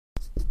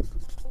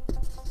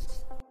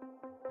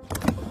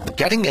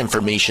Getting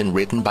information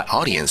written by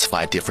audience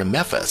via different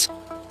methods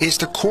is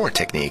the core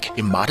technique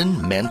in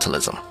modern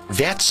mentalism.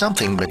 That's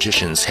something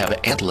magicians have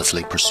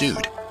endlessly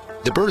pursued.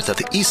 The birth of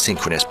the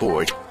asynchronous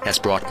board has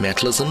brought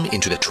mentalism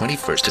into the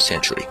 21st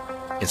century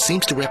and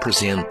seems to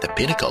represent the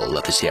pinnacle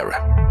of this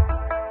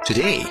era.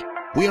 Today,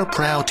 we are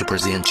proud to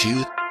present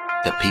you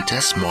the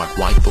Pitata Smart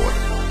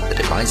Whiteboard, the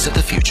device of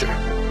the future.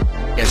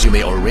 As you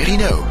may already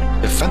know,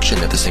 the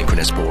function of the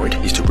synchronous board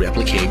is to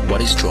replicate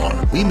what is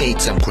drawn. We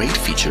made some great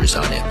features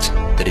on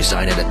it. The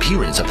design and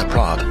appearance of the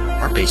prop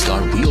are based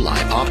on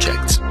real-life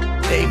objects.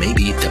 They may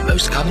be the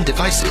most common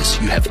devices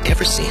you have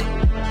ever seen.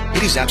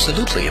 It is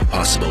absolutely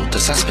impossible to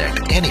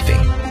suspect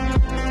anything.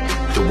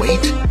 The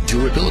weight,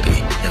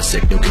 durability, and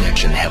signal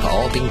connection have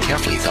all been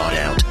carefully thought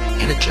out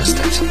and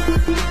adjusted.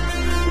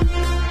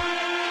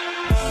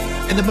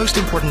 And the most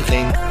important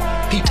thing,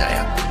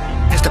 pitata.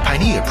 As the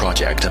pioneer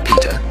project of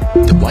Pita,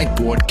 the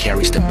whiteboard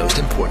carries the most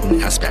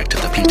important aspect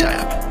of the Pita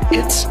app,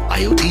 its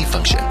IoT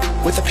function.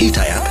 With the Pita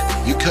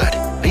app, you could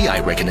AI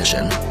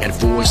recognition and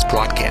voice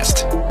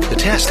broadcast. The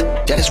text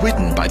that is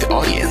written by the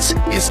audience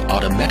is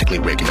automatically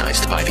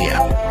recognized by the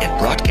app, and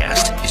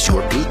broadcast is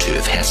your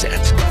Bluetooth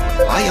headset.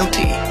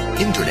 IoT,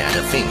 Internet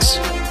of Things.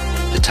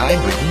 The time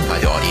written by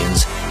the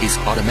audience is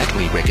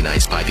automatically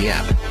recognized by the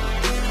app,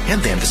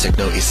 and then the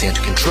signal is sent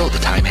to control the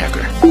time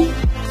hacker.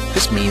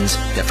 This means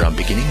that from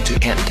beginning to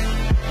end,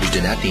 you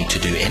do not need to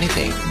do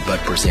anything but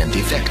present the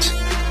effect.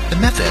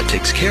 The method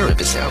takes care of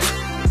itself.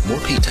 More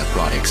Pita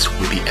products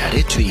will be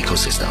added to the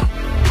ecosystem.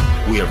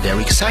 We are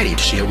very excited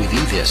to share with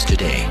you this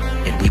today,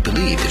 and we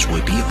believe this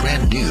will be a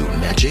brand new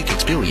magic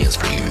experience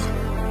for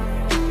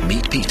you.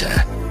 Meet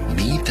Pita,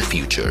 meet the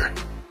future.